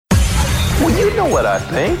Well, you know what I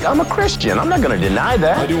think. I'm a Christian. I'm not going to deny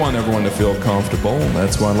that. I do want everyone to feel comfortable.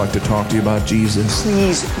 That's why I'd like to talk to you about Jesus.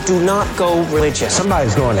 Please do not go religious.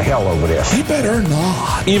 Somebody's going to hell over this. He better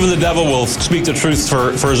not. Even the devil will speak the truth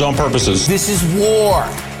for his own purposes. This is war.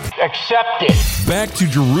 Accept it. Back to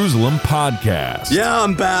Jerusalem podcast. Yeah,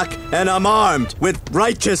 I'm back, and I'm armed with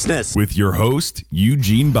righteousness. With your host,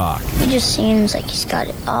 Eugene Bach. He just seems like he's got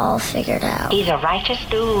it all figured out. He's a righteous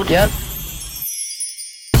dude. Yep.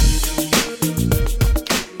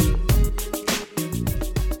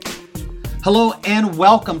 Hello and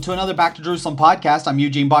welcome to another Back to Jerusalem podcast. I'm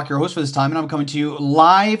Eugene Bach, your host for this time, and I'm coming to you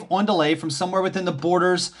live on delay from somewhere within the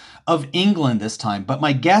borders of England this time. But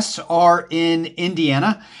my guests are in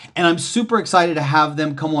Indiana, and I'm super excited to have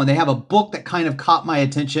them come on. They have a book that kind of caught my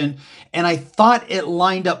attention, and I thought it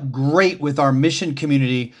lined up great with our mission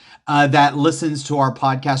community that listens to our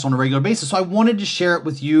podcast on a regular basis. So I wanted to share it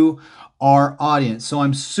with you, our audience. So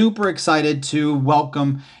I'm super excited to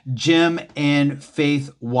welcome Jim and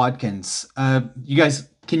Faith Watkins. You guys,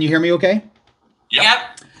 can you hear me okay? Yep.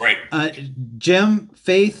 Great. Jim,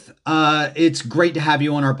 Faith, it's great to have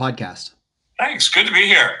you on our podcast. Thanks. Good to be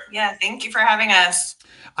here. Yeah, thank you for having us.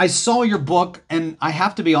 I saw your book, and I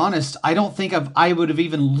have to be honest, I don't think I would have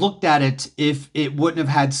even looked at it if it wouldn't have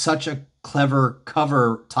had such a clever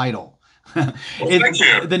cover title. Well, thank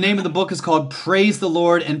you. The name of the book is called Praise the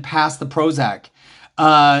Lord and Pass the Prozac.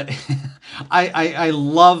 I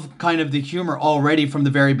love kind of the humor already from the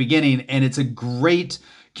very beginning, and it's a great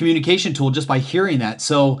communication tool just by hearing that.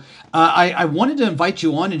 So I wanted to invite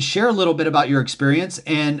you on and share a little bit about your experience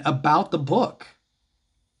and about the book.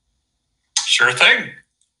 Sure thing.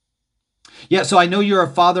 Yeah, so I know you're a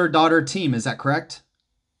father-daughter team. Is that correct?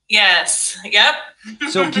 Yes. Yep.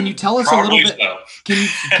 So can you tell us a little bit?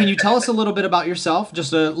 Can you tell us a little bit about yourself?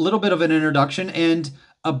 Just a little bit of an introduction and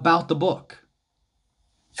about the book.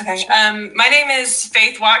 Okay. My name is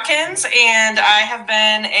Faith Watkins, and I have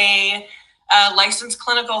been a licensed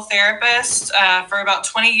clinical therapist for about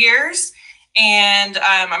 20 years, and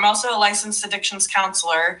I'm also a licensed addictions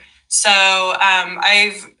counselor. So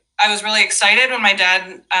I was really excited when my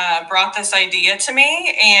dad brought this idea to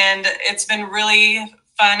me, and it's been really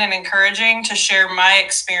fun and encouraging to share my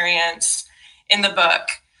experience in the book.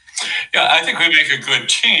 Yeah, I think we make a good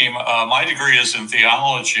team. My degree is in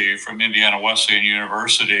theology from Indiana Wesleyan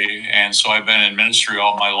University, and so I've been in ministry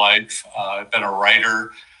all my life. I've been a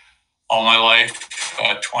writer all my life,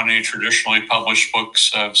 20 traditionally published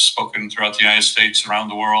books. I've spoken throughout the United States, around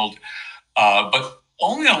the world. But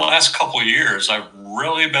only in the last couple of years, I've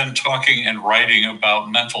really been talking and writing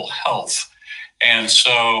about mental health. And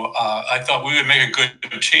so I thought we would make a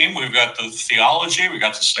good team. We've got the theology, we've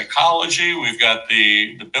got the psychology, we've got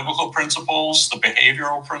the biblical principles, the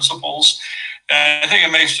behavioral principles. And I think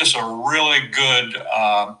it makes just a really good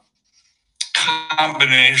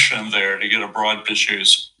combination there to get a broad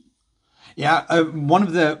issues. Yeah, one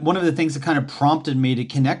of the things that kind of prompted me to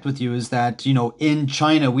connect with you is that, you know, in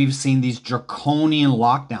China, we've seen these draconian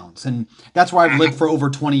lockdowns, and that's where I've lived for over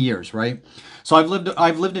 20 years, right? So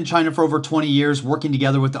I've lived in China for over 20 years, working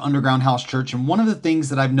together with the Underground House Church. And one of the things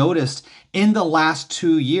that I've noticed in the last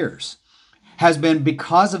 2 years has been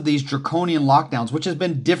because of these draconian lockdowns, which has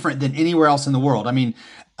been different than anywhere else in the world. I mean,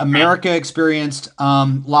 America experienced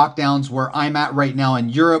lockdowns where I'm at right now. In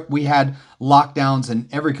Europe, we had lockdowns in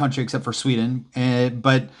every country except for Sweden.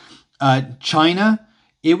 But China,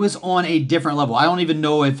 it was on a different level. I don't even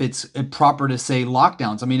know if it's proper to say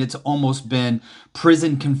lockdowns. I mean, it's almost been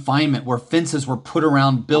prison confinement where fences were put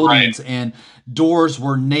around buildings and doors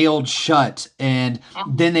were nailed shut. And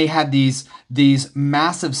then they had these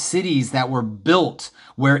massive cities that were built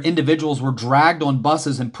where individuals were dragged on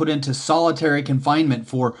buses and put into solitary confinement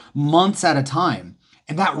for months at a time.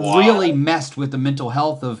 And that really messed with the mental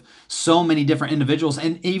health of so many different individuals,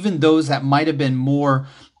 and even those that might have been more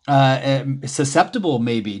susceptible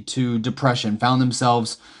maybe to depression found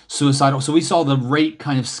themselves suicidal. So we saw the rate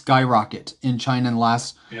kind of skyrocket in China in the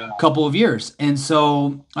last couple of years. And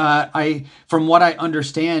so from what I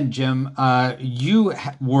understand, Jim, you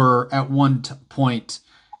were at one point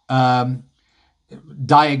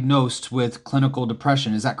diagnosed with clinical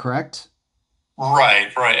depression. Is that correct?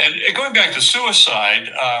 Right. And going back to suicide,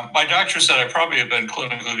 my doctor said I probably have been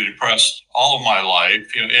clinically depressed all of my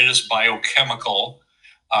life. You know, it is biochemical.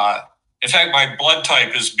 In fact, my blood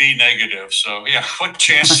type is B negative. So yeah, what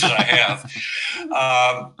chance did I have?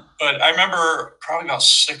 But I remember probably about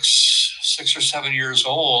six or 7 years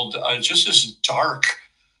old, just this dark,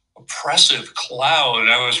 oppressive cloud.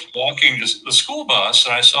 I was walking to the school bus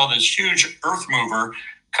and I saw this huge earth mover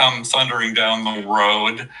come thundering down the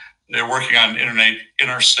road. they're working on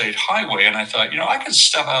interstate highway. And I thought, I could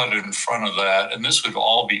step out in front of that and this would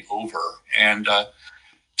all be over. And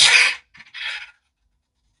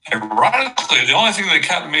ironically, the only thing that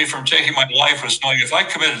kept me from taking my life was knowing if I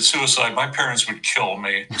committed suicide, my parents would kill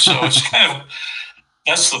me. So it's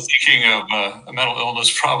that's the thinking of a mental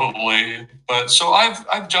illness probably. But so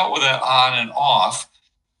I've dealt with that on and off.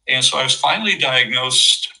 And so I was finally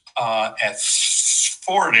diagnosed at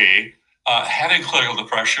 40, having clinical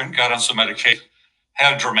depression, got on some medication,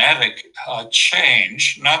 had dramatic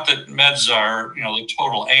change. Not that meds are, the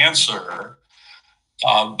total answer,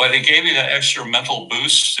 but it gave me that extra mental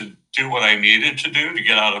boost to do what I needed to do, to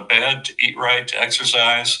get out of bed, to eat right, to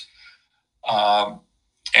exercise.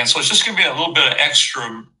 And so it's just going to be a little bit of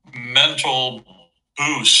extra mental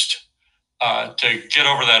boost to get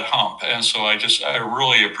over that hump. And so I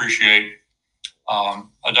really appreciate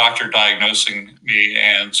a doctor diagnosing me.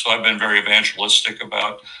 And so I've been very evangelistic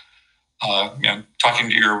about talking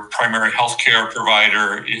to your primary healthcare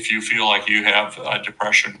provider if you feel like you have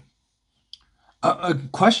depression. A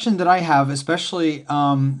question that I have, especially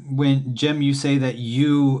when, Jim, you say that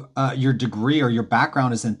your degree or your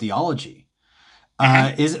background is in theology.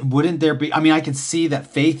 Wouldn't there be, I could see that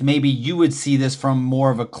Faith, maybe you would see this from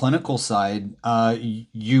more of a clinical side,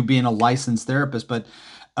 you being a licensed therapist, but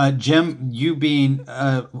Jim, you being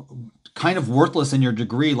kind of worthless in your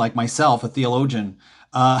degree, like myself, a theologian,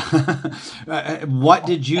 what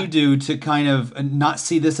did you do to kind of not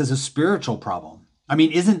see this as a spiritual problem?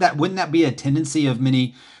 Wouldn't that be a tendency of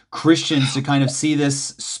many Christians to kind of see this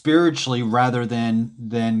spiritually rather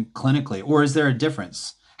than clinically? Or is there a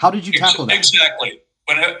difference? How did you tackle that? Exactly.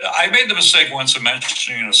 When I made the mistake once of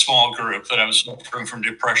mentioning in a small group that I was suffering from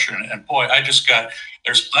depression. And boy,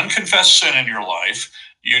 there's unconfessed sin in your life.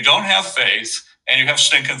 You don't have faith and you have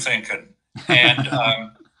stinking thinking. And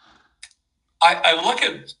I look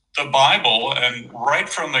at the Bible, and right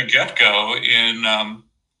from the get-go in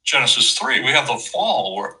Genesis 3, we have the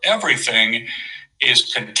fall where everything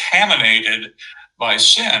is contaminated by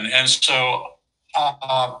sin. And so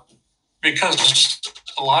because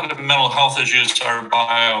a lot of mental health issues are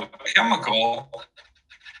biochemical,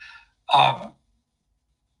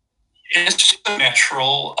 it's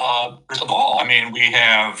natural of all. We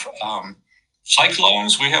have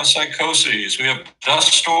cyclones, we have psychoses, we have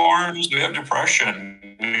dust storms, we have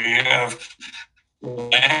depression, we have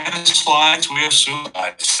landslides, we have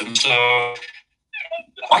suicides. And so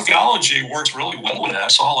my theology works really well with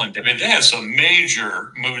that. Saul and David, they had some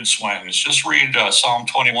major mood swings. Just read Psalm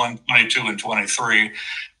 21, 22, and 23.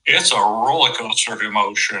 It's a roller coaster of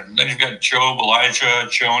emotion. Then you've got Job, Elijah,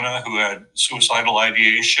 Jonah, who had suicidal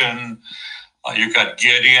ideation. You've got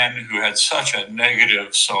Gideon, who had such a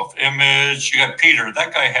negative self-image. You got Peter.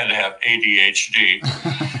 That guy had to have ADHD.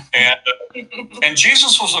 And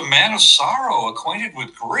Jesus was a man of sorrow, acquainted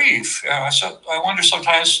with grief. I wonder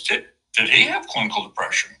sometimes, did he have clinical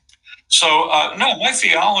depression? So, no, my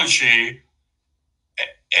theology,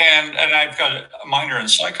 and I've got a minor in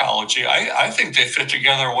psychology, I think they fit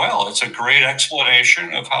together well. It's a great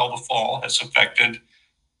explanation of how the fall has affected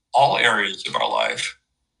all areas of our life.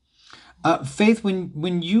 Faith,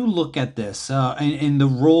 when you look at this and the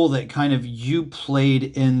role that kind of you played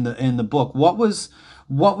in the book, what was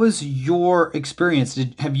your experience?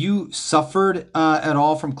 Have you suffered at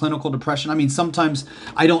all from clinical depression? Sometimes,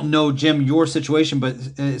 I don't know, Jim, your situation, but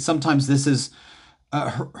sometimes this is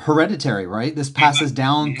hereditary, right? This passes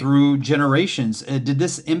down through generations. Did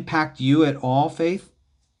this impact you at all, Faith?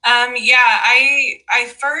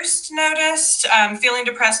 I first noticed feeling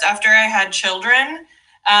depressed after I had children.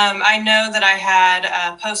 I know that I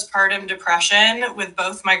had postpartum depression with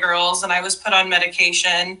both my girls, and I was put on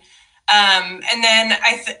medication. And then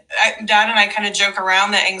Dad and I kind of joke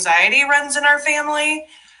around that anxiety runs in our family.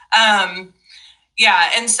 And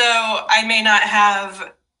so I may not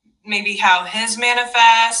have maybe how his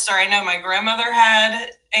manifests, or I know my grandmother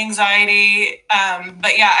had anxiety.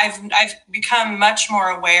 But yeah, I've become much more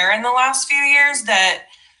aware in the last few years that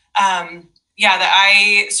that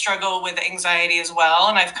I struggle with anxiety as well.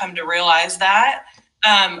 And I've come to realize that.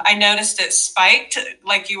 I noticed it spiked,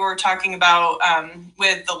 like you were talking about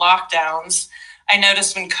with the lockdowns. I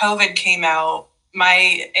noticed when COVID came out,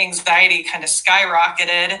 my anxiety kind of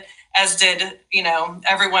skyrocketed, as did,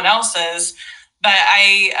 everyone else's. But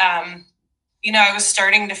I was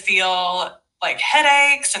starting to feel like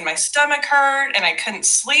headaches and my stomach hurt and I couldn't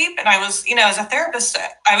sleep. And I was, as a therapist,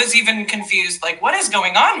 I was even confused, like, what is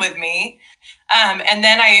going on with me? And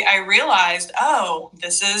then I realized,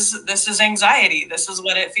 this is anxiety. This is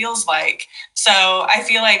what it feels like. So I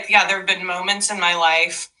feel like, there have been moments in my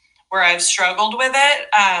life where I've struggled with it.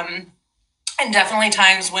 and definitely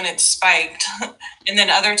times when it's spiked, and then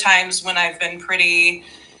other times when I've been pretty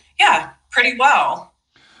well.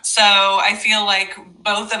 So I feel like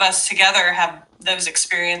both of us together have those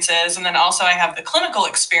experiences, and then also I have the clinical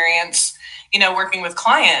experience, working with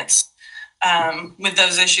clients with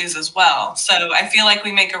those issues as well. So I feel like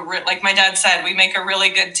we make like my dad said, we make a really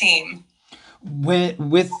good team.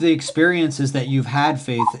 With the experiences that you've had,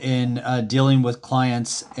 Faith, in dealing with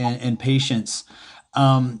clients and patients,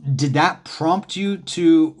 did that prompt you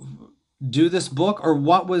to do this book, or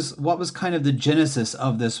what was kind of the genesis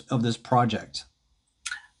of this project?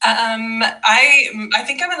 I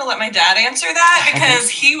think I'm going to let my dad answer that, because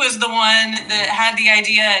he was the one that had the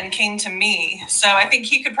idea and came to me. So I think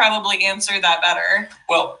he could probably answer that better.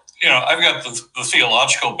 Well, I've got the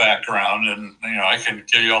theological background, and I can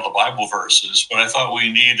give you all the Bible verses, but I thought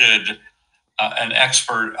we needed an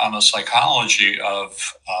expert on the psychology of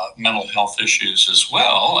mental health issues as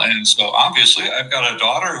well. And so obviously I've got a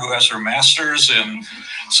daughter who has her master's in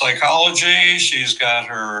psychology. She's got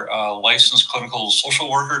her licensed clinical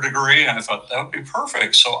social worker degree. And I thought that would be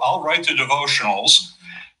perfect. So I'll write the devotionals.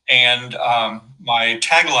 And my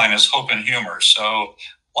tagline is hope and humor. So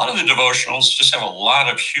a lot of the devotionals just have a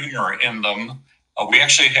lot of humor in them. We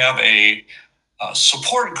actually have a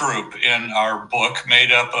support group in our book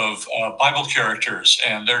made up of Bible characters,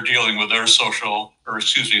 and they're dealing with their psychological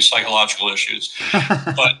issues.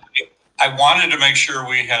 But I wanted to make sure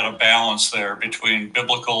we had a balance there between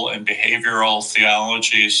biblical and behavioral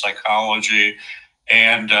theology, psychology,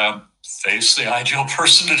 and Faith's the ideal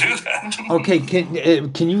person to do that. Okay,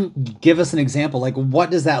 can you give us an example? Like, what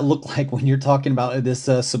does that look like when you're talking about this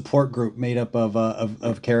support group made up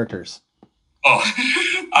of characters?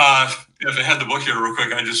 If I had the book here real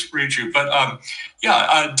quick, I'd just read you. But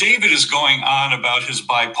David is going on about his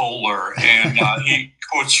bipolar, and he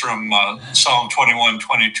quotes from Psalm 21,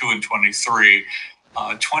 22, and 23.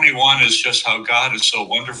 21 is just how God is so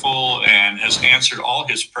wonderful and has answered all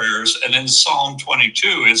his prayers. And then Psalm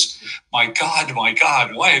 22 is, my God,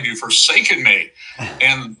 why have you forsaken me?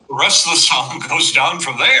 And the rest of the psalm goes down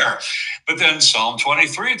from there. But then Psalm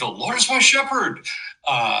 23, the Lord is my shepherd.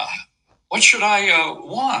 What should I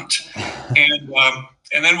want? And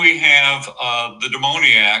then we have the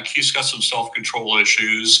demoniac. He's got some self-control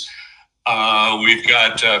issues. We've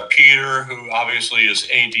got Peter, who obviously is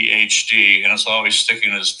ADHD and is always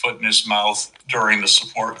sticking his foot in his mouth during the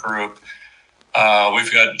support group.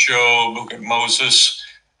 We've got Job, we've got Moses.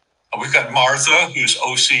 We've got Martha, who's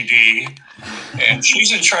OCD, and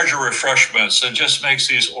she's in charge of refreshments and just makes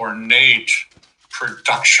these ornate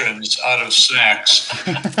productions out of snacks.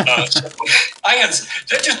 That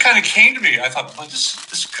just kind of came to me. I thought, well,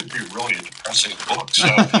 this could be really a depressing book. So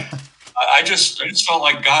I just felt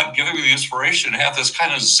like God giving me the inspiration to have this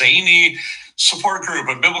kind of zany support group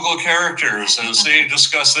of biblical characters as they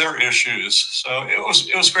discuss their issues. So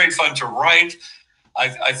it was great fun to write.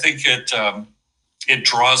 I think it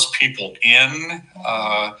draws people in.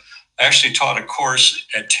 I actually taught a course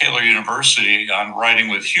at Taylor University on writing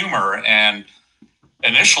with humor, and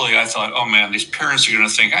initially, I thought, oh man, these parents are going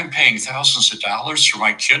to think I'm paying thousands of dollars for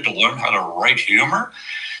my kid to learn how to write humor.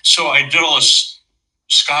 So I did all this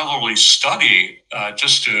scholarly study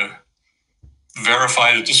just to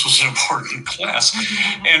verify that this was an important class,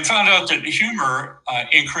 and found out that humor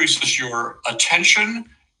increases your attention,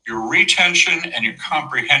 your retention, and your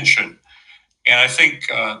comprehension. And I think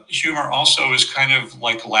humor also is kind of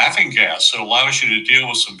like laughing gas. It allows you to deal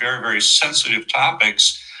with some very, very sensitive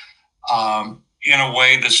topics in a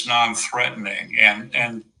way that's non-threatening,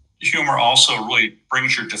 and humor also really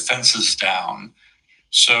brings your defenses down.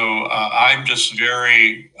 So I'm just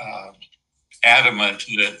very adamant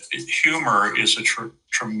that humor is a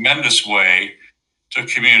tremendous way to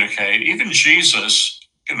communicate. Even Jesus,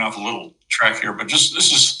 getting off a little track here, but just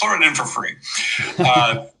this is throwing it in for free.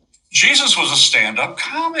 Jesus was a stand-up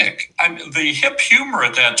comic. The hip humor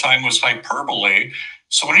at that time was hyperbole.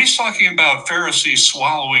 So when he's talking about Pharisees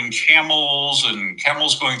swallowing camels and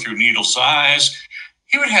camels going through needles' eyes,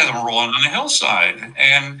 he would have them rolling on the hillside.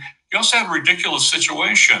 And he also had ridiculous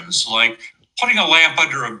situations like putting a lamp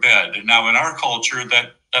under a bed. Now, in our culture,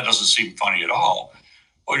 that doesn't seem funny at all.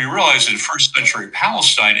 Well, you realize in first century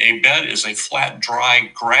Palestine, a bed is a flat,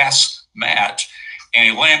 dry grass mat,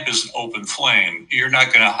 and a lamp is an open flame. You're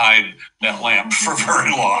not going to hide that lamp for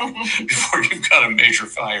very long before you've got a major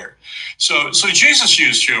fire. So Jesus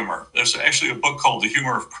used humor. There's actually a book called The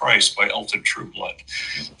Humor of Christ by Elton Trueblood.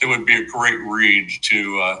 It would be a great read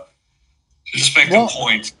to just make the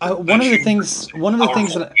point. One of the things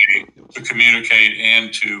that to communicate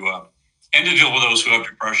and to deal with those who have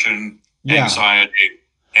depression, anxiety,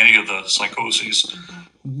 any of the psychoses.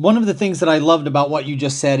 one of the things that I loved about what you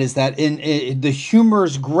just said is that the humor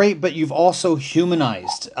is great, but you've also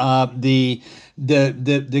humanized the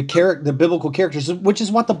biblical characters, which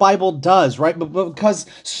is what the Bible does, right? But because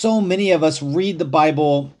so many of us read the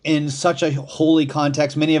Bible in such a holy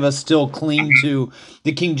context, many of us still cling to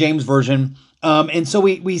the King James Version. And so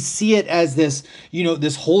we see it as this,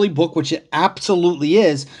 this holy book, which it absolutely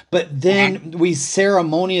is, but then we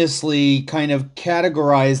ceremoniously kind of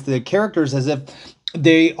categorize the characters as if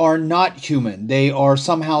they are not human. They are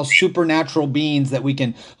somehow supernatural beings that we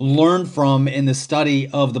can learn from in the study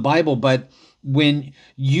of the Bible. But when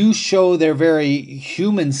you show their very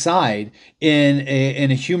human side in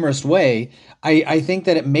a humorous way, I think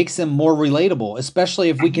that it makes them more relatable, especially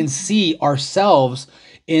if we can see ourselves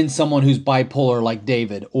in someone who's bipolar like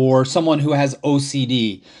David, or someone who has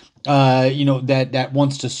OCD, that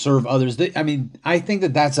wants to serve others. I think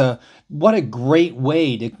that that's what a great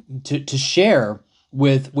way to share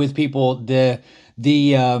with people the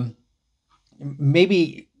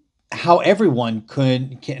maybe how everyone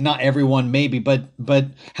not everyone maybe, but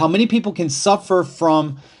how many people can suffer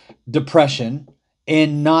from depression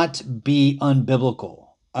and not be unbiblical.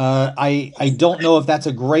 I don't know if that's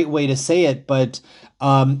a great way to say it, but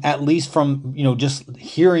at least from just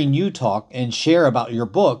hearing you talk and share about your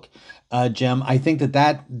book, Jim, I think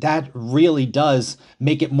that really does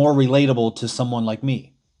make it more relatable to someone like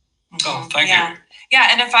me. Oh, thank you. Yeah,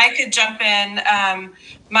 and if I could jump in,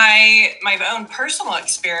 my own personal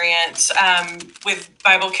experience with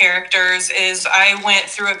Bible characters is I went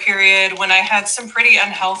through a period when I had some pretty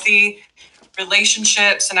unhealthy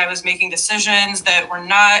relationships, and I was making decisions that were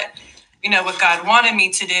not, what God wanted me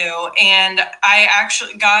to do. And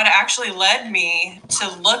God actually led me to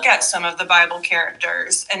look at some of the Bible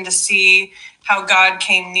characters and to see how God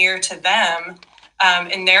came near to them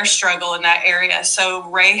in their struggle in that area. So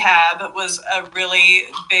Rahab was a really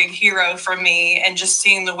big hero for me, and just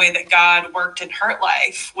seeing the way that God worked in her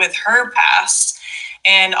life with her past,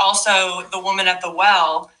 and also the woman at the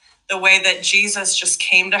well, the way that Jesus just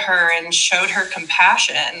came to her and showed her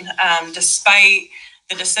compassion, despite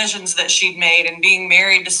the decisions that she'd made and being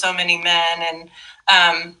married to so many men.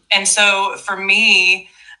 And so for me,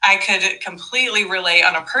 I could completely relate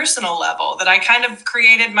on a personal level, that I kind of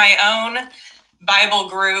created my own Bible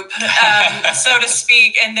group, so to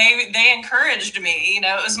speak, and they encouraged me.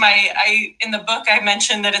 It was in the book I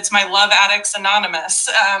mentioned that it's my Love Addicts Anonymous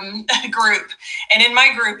group, and in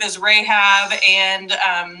my group is Rahab and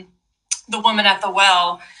the woman at the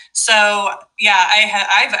well. So yeah,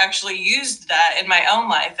 I've actually used that in my own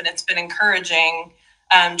life, and it's been encouraging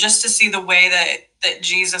just to see the way that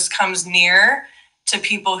Jesus comes near to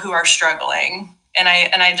people who are struggling, and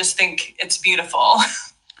I just think it's beautiful.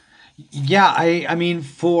 Yeah, I mean,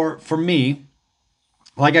 for me,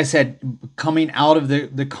 like I said, coming out of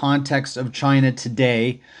the context of China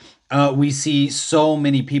today, we see so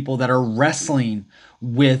many people that are wrestling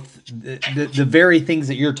with the very things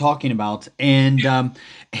that you're talking about, and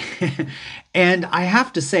and I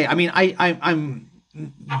have to say, I mean, I'm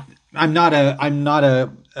not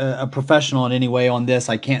a professional in any way on this.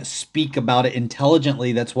 I can't speak about it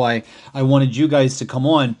intelligently. That's why I wanted you guys to come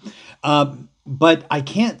on. But I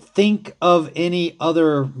can't think of any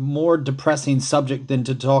other more depressing subject than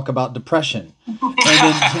to talk about depression. And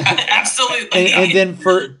then, absolutely. And then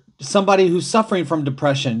for somebody who's suffering from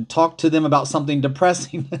depression, talk to them about something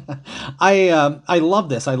depressing. I love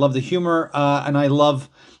this. I love the humor, and I love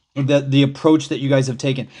the approach that you guys have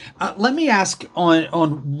taken. Let me ask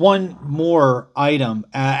on one more item.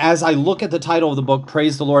 As I look at the title of the book,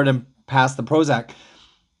 Praise the Lord and Pass the Prozac,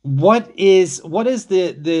 what is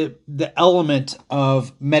the element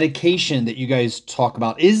of medication that you guys talk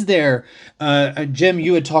about? Is there, Jim,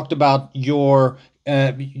 you had talked about your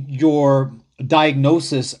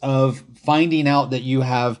diagnosis of finding out that you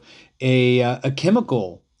have a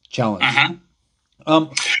chemical challenge.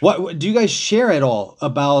 What do you guys share at all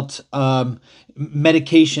about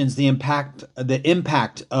medications, the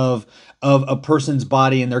impact of a person's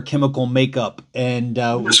body and their chemical makeup? And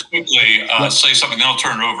just quickly say something, then I'll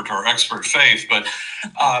turn it over to our expert, Faith. But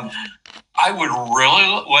I would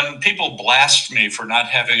really, when people blast me for not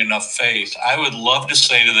having enough faith, I would love to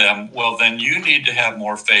say to them, well, then you need to have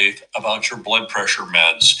more faith about your blood pressure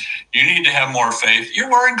meds. You need to have more faith. You're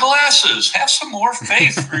wearing glasses. Have some more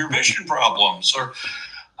faith for your vision problems. Or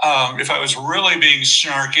if I was really being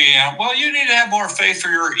snarky, well, you need to have more faith for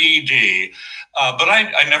your ED. But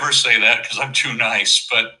I never say that because I'm too nice.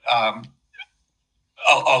 But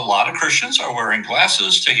a lot of Christians are wearing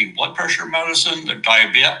glasses, taking blood pressure medicine. They're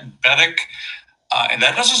diabetic. And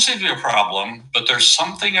that doesn't seem to be a problem. But there's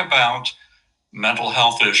something about mental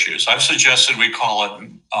health issues. I've suggested we call it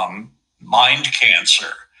mind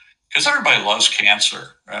cancer, because everybody loves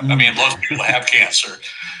cancer. I mean, loves people to have cancer.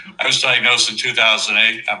 I was diagnosed in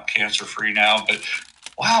 2008. I'm cancer-free now, but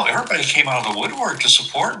wow, everybody came out of the woodwork to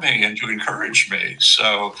support me and to encourage me.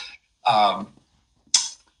 So I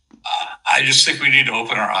just think we need to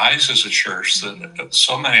open our eyes as a church that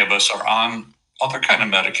so many of us are on other kind of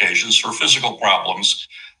medications for physical problems.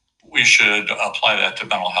 We should apply that to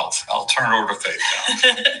mental health. I'll turn it over to Faith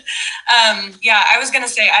now. Yeah, I was going to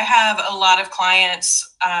say I have a lot of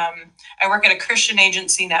clients. I work at a Christian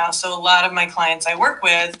agency now, so a lot of my clients I work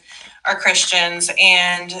with are Christians,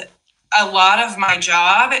 and a lot of my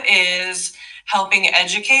job is helping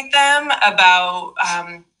educate them about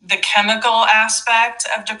the chemical aspect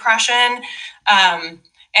of depression,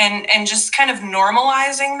 and just kind of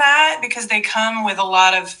normalizing that, because they come with a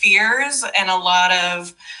lot of fears and a lot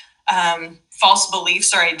of false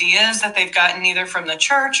beliefs or ideas that they've gotten either from the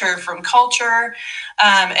church or from culture.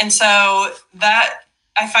 And so that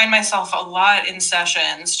I find myself a lot in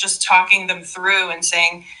sessions just talking them through and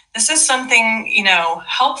saying, this is something,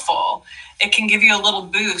 helpful. It can give you a little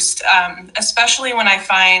boost, especially when I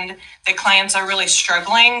find that clients are really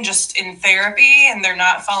struggling just in therapy and they're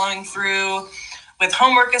not following through with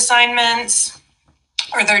homework assignments,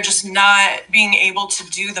 or they're just not being able to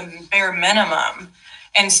do the bare minimum.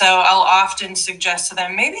 And so I'll often suggest to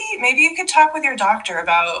them, maybe you could talk with your doctor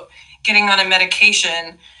about getting on a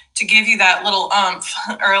medication to give you that little oomph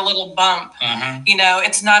or a little bump. Mm-hmm.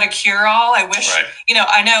 It's not a cure-all. I wish, right.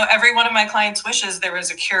 I know every one of my clients wishes there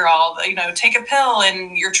was a cure-all. Take a pill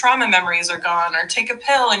and your trauma memories are gone, or take a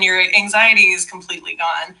pill and your anxiety is completely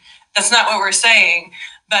gone. That's not what we're saying,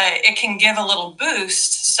 but it can give a little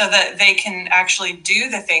boost so that they can actually do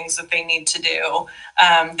the things that they need to do.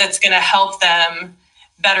 That's going to help them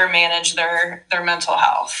better manage their mental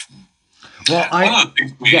health. Well, one of the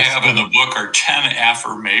things we have in the book are 10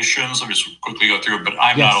 affirmations. Let me just quickly go through it. But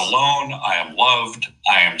I'm not alone. I am loved.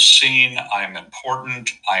 I am seen. I am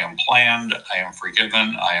important. I am planned. I am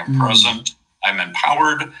forgiven. I am present. I'm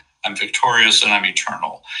empowered. I'm victorious, and I'm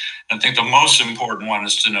eternal. And I think the most important one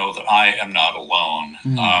is to know that I am not alone.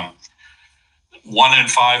 1 in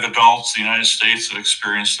 5 adults in the United States have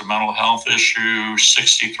experienced a mental health issue.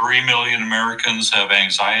 63 million Americans have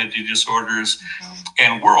anxiety disorders.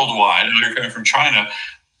 And worldwide, and they're coming from China,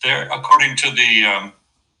 according to the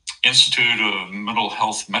Institute of Mental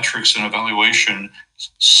Health Metrics and Evaluation,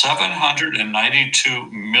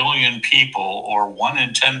 792 million people, or 1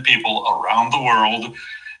 in 10 people around the world,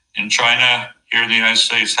 in China, here in the United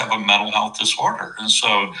States, have a mental health disorder. And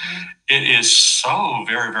so it is so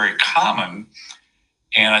very, very common.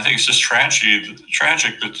 And I think it's just tragic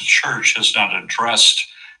that the church has not addressed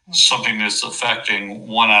something that's affecting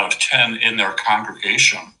 1 out of 10 in their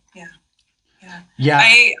congregation. Yeah.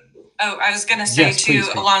 I was going to say too,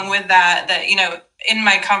 along with that, in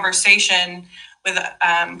my conversation with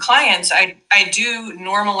clients, I do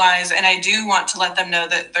normalize, and I do want to let them know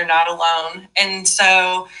that they're not alone. And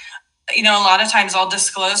so, a lot of times I'll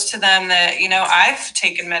disclose to them that, I've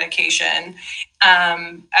taken medication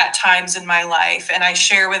at times in my life, and I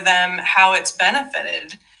share with them how it's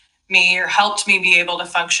benefited me or helped me be able to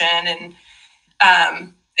function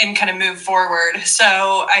and kind of move forward.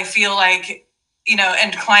 So I feel like,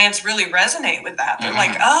 and clients really resonate with that. They're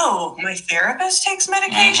like, oh, my therapist takes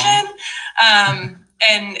medication.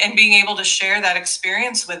 And being able to share that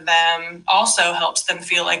experience with them also helps them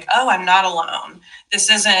feel like, oh, I'm not alone. This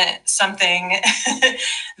isn't something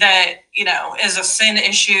that, is a sin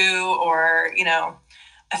issue or,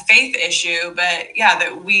 a faith issue, but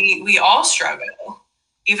that we all struggle.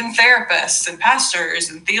 Even therapists and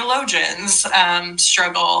pastors and theologians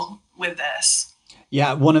struggle with this.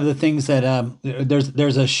 Yeah, one of the things that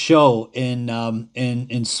there's a show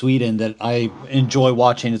in Sweden that I enjoy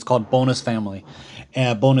watching. It's called Bonus Family,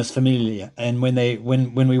 Bonus Familia, and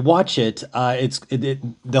when we watch it,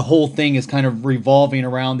 the whole thing is kind of revolving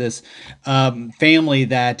around this family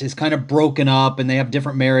that is kind of broken up, and they have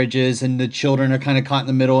different marriages, and the children are kind of caught in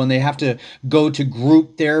the middle, and they have to go to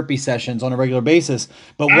group therapy sessions on a regular basis.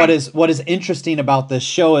 But what is interesting about this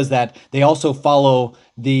show is that they also follow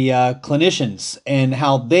the clinicians and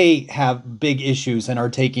how they have big issues and are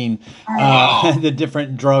taking the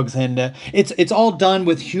different drugs, and it's all done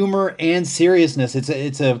with humor and seriousness.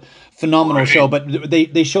 It's a phenomenal show, but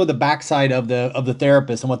they show the backside of the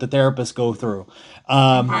therapist and what the therapists go through,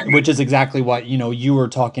 which is exactly what you were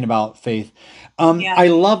talking about, Faith. I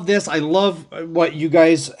love this. I love what you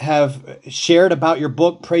guys have shared about your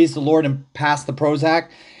book, Praise the Lord and Pass the Prozac.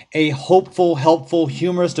 a hopeful, helpful,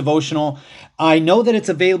 humorous devotional. I know that it's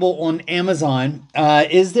available on Amazon.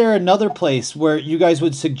 Is there another place where you guys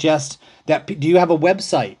would suggest that? Do you have a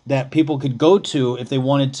website that people could go to if they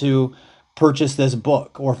wanted to purchase this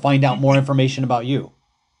book or find out more information about you?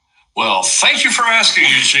 Well, thank you for asking,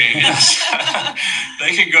 Eugene. Yes.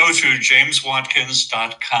 They can go to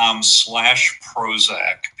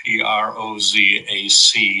jameswatkins.com/Prozac,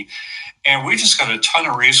 Prozac. And we just got a ton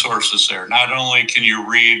of resources there. Not only can you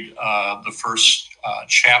read the first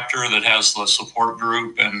chapter that has the support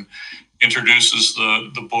group and introduces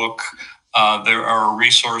the book, there are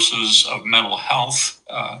resources of mental health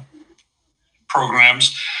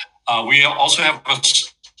programs. We also have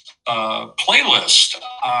a playlist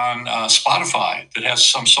on Spotify that has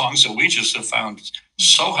some songs that we just have found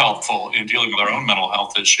so helpful in dealing with our own mental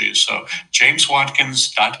health issues. So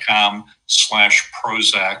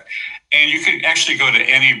jameswatkins.com/Prozac. And you can actually go to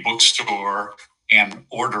any bookstore and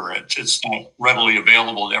order it. It's not readily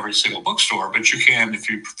available at every single bookstore, but you can, if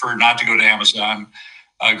you prefer not to go to Amazon,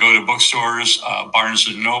 go to bookstores, Barnes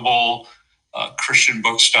 & Noble,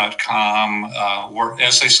 christianbooks.com, where,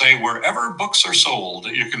 as they say, wherever books are sold,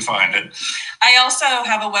 you can find it. I also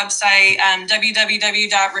have a website,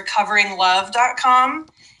 www.recoveringlove.com.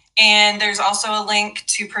 And there's also a link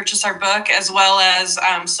to purchase our book, as well as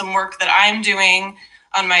some work that I'm doing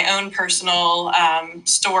on my own personal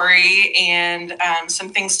story and some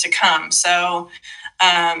things to come. So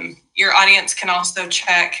your audience can also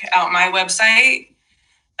check out my website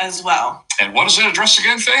as well. And what is the address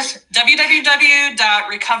again, Faith?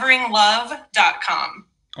 www.recoveringlove.com.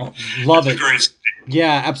 Oh, love That's it. Great.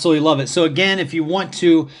 Yeah, absolutely love it. So again, if you want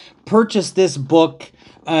to purchase this book,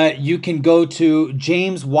 you can go to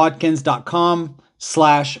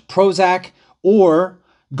jameswatkins.com/Prozac or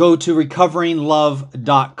go to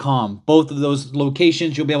recoveringlove.com. Both of those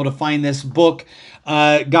locations, you'll be able to find this book.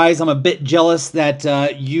 Guys, I'm a bit jealous that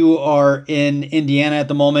you are in Indiana at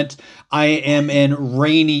the moment. I am in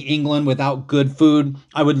rainy England without good food.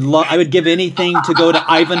 I would give anything to go to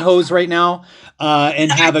Ivanhoe's right now and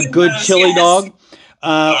have a good chili dog,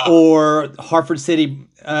 or Hartford City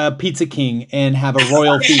Pizza King and have a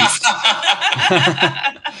royal feast.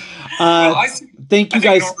 Thank you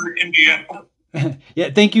guys.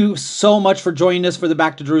 Yeah, thank you so much for joining us for the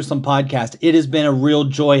Back to Jerusalem podcast. It has been a real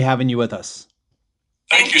joy having you with us.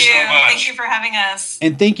 Thank you so much. Thank you for having us.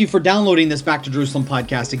 And thank you for downloading this Back to Jerusalem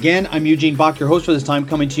podcast. Again, I'm Eugene Bach, your host for this time,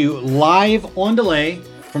 coming to you live on delay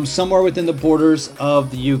from somewhere within the borders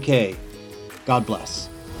of the UK. God bless.